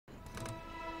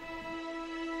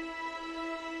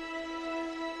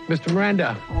Mr.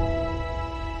 Miranda,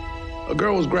 a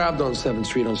girl was grabbed on 7th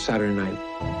Street on Saturday night,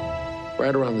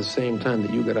 right around the same time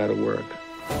that you got out of work.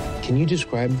 Can you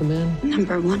describe the man?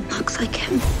 Number one looks like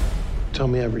him. Tell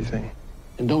me everything,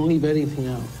 and don't leave anything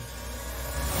out.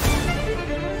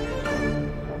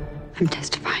 I'm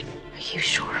testifying. Are you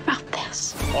sure about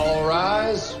this? All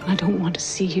rise. I don't want to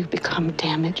see you become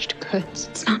damaged goods.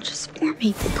 It's not just for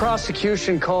me. The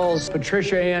prosecution calls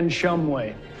Patricia Ann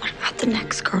Shumway. What about the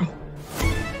next girl?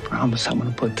 Promise I'm going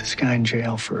to put this guy in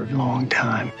jail for a long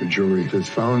time. The jury has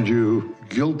found you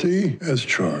guilty as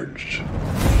charged.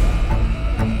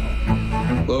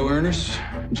 Hello, Ernest.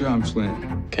 John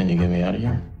Flynn. Can you get me out of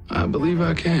here? I believe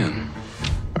I can.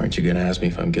 Aren't you going to ask me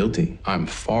if I'm guilty? I'm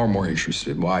far more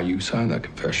interested in why you signed that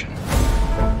confession.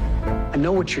 I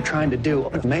know what you're trying to do.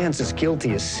 A man's as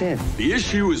guilty as sin. The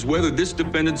issue is whether this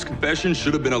defendant's confession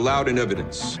should have been allowed in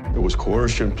evidence. It was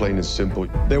coercion, plain and simple.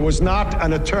 There was not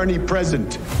an attorney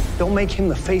present. Don't make him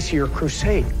the face of your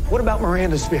crusade. What about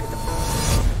Miranda's victim?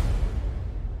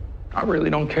 I really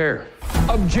don't care.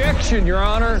 Objection, Your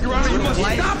Honor. Your Honor, you must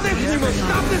stop this! You must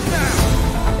stop this now!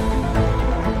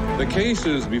 The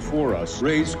cases before us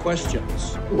raise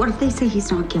questions. What if they say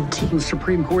he's not guilty? The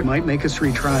Supreme Court might make us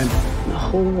retry him. The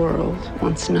whole world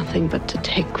wants nothing but to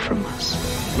take from us.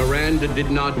 Miranda did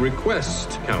not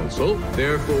request counsel,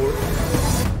 therefore,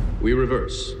 we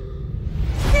reverse.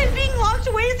 And being locked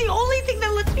away is the only thing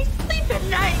that lets me sleep at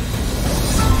night.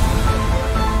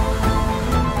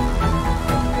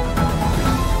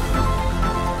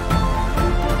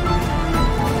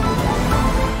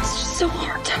 It's just so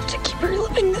hard to have to keep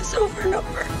reliving this over and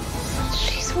over.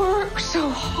 She's worked so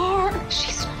hard.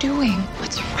 She's doing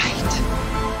what's right.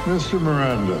 Mr.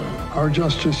 Miranda, our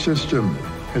justice system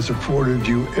has afforded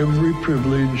you every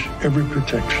privilege, every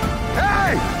protection.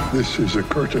 Hey! This is a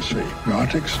courtesy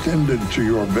not extended to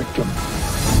your victim.